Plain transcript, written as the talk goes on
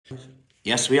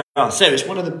Yes, we are. So it's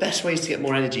one of the best ways to get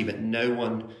more energy, but no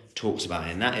one talks about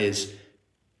it, and that is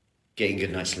getting a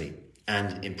good night's sleep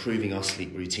and improving our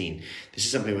sleep routine. This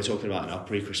is something we're talking about in our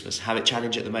pre-Christmas habit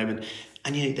challenge at the moment.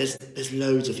 And there's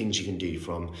loads of things you can do,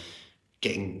 from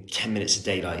getting 10 minutes of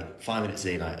daylight, 5 minutes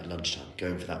of daylight at lunchtime,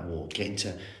 going for that walk, getting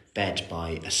to bed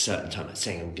by a certain time, like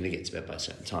saying I'm going to get to bed by a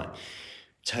certain time,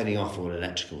 turning off all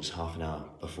electricals half an hour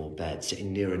before bed,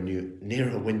 sitting near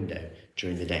a window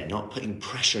during the day, not putting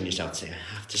pressure on yourself to say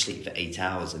I have to sleep for 8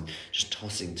 hours and just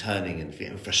tossing, turning and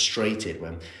feeling frustrated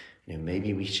when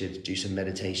maybe we should do some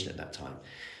meditation at that time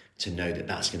to know that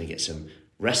that's going to get some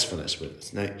restfulness with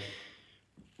us.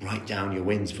 Write down your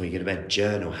wins before you go to bed,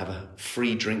 journal, have a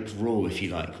free drink rule if you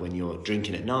like when you're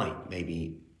drinking at night.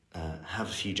 Maybe have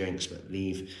a few drinks but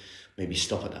leave, maybe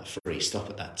stop at that 3, stop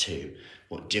at that 2.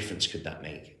 What difference could that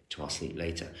make to our sleep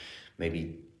later?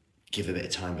 Maybe give a bit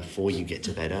of time before you get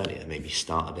to bed earlier, maybe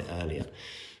start a bit earlier,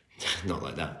 not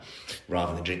like that,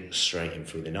 rather than drink straight in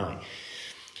through the night.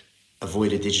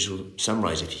 Avoid a digital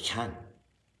sunrise if you can.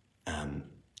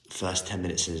 First 10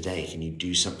 minutes of the day, can you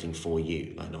do something for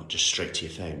you? Like not just straight to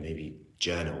your phone, maybe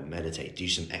journal, meditate, do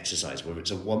some exercise, whether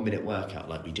it's a 1-minute workout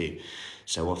like we do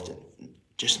so often.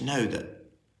 Just know that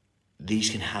these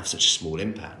can have such a small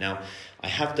impact. Now, I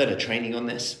have done a training on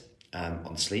this,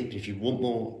 on sleep. If you want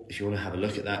more, if you want to have a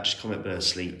look at that, just comment below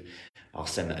sleep. I'll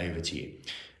send that over to you.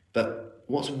 But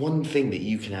what's one thing that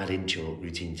you can add into your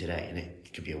routine today? And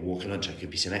it could be a walk and lunch, it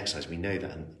could be some exercise. We know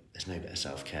that, and there's no better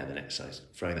self-care than exercise.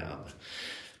 Throwing that out there.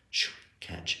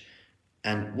 Catch.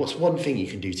 And what's one thing you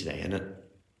can do today? And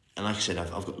like I said, I've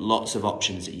got lots of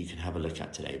options that you can have a look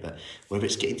at today, but whether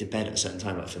it's getting to bed at a certain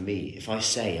time, like for me, if I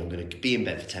say I'm going to be in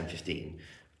bed for 10:15,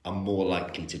 I'm more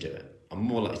likely to do it.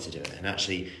 And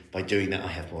actually, by doing that, I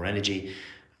have more energy.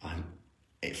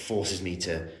 It forces me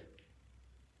to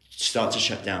start to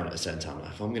shut down at a certain time.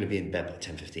 Like if I'm going to be in bed by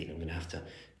 10:15, I'm going to have to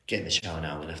get in the shower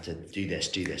now. I'm going to have to do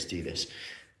this.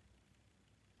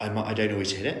 I don't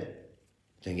always hit it.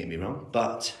 Don't get me wrong,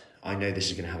 but I know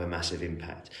this is going to have a massive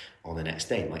impact on the next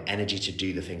day. My energy to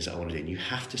do the things that I want to do. And you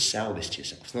have to sell this to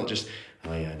yourself. It's not just,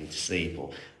 oh yeah, I need to sleep, or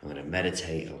I'm going to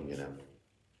meditate, or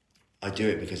I do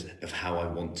it because of how I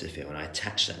want to feel, and I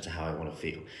attach that to how I want to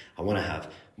feel. I want to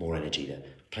have more energy to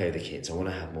play with the kids. I want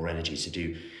to have more energy to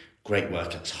do great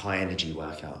workouts, high energy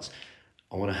workouts.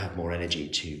 I want to have more energy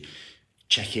to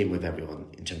check in with everyone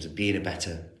in terms of being a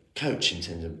better coach, in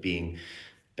terms of being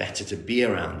better to be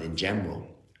around in general.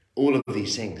 All of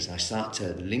these things, I start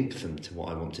to link them to what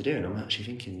I want to do, and I'm actually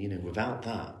thinking, without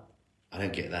that, I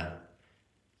don't get that.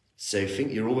 So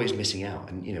think you're always missing out.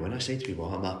 And when I say to people,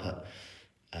 I'm up at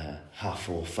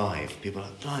 4:30, 5, people are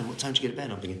like, Brian, what time do you get to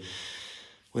bed? I'm thinking,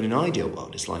 well, in an ideal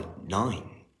world, it's like 9,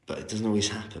 but it doesn't always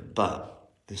happen. But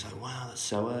it's like, wow, that's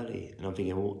so early. And I'm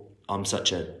thinking, well, I'm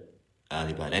such a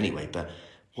early bird anyway, but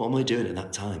what am I doing at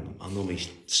that time? I'm normally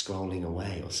scrolling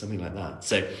away or something like that.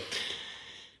 So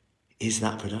is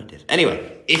that productive?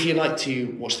 Anyway, if you'd like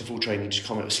to watch the full training, just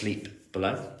comment with sleep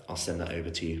below. I'll send that over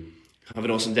to you. Have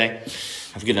an awesome day.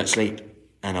 Have a good night's sleep,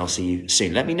 and I'll see you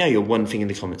soon. Let me know your one thing in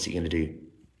the comments that you're going to do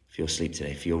for your sleep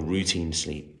today, for your routine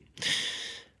sleep.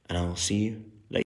 And I'll see you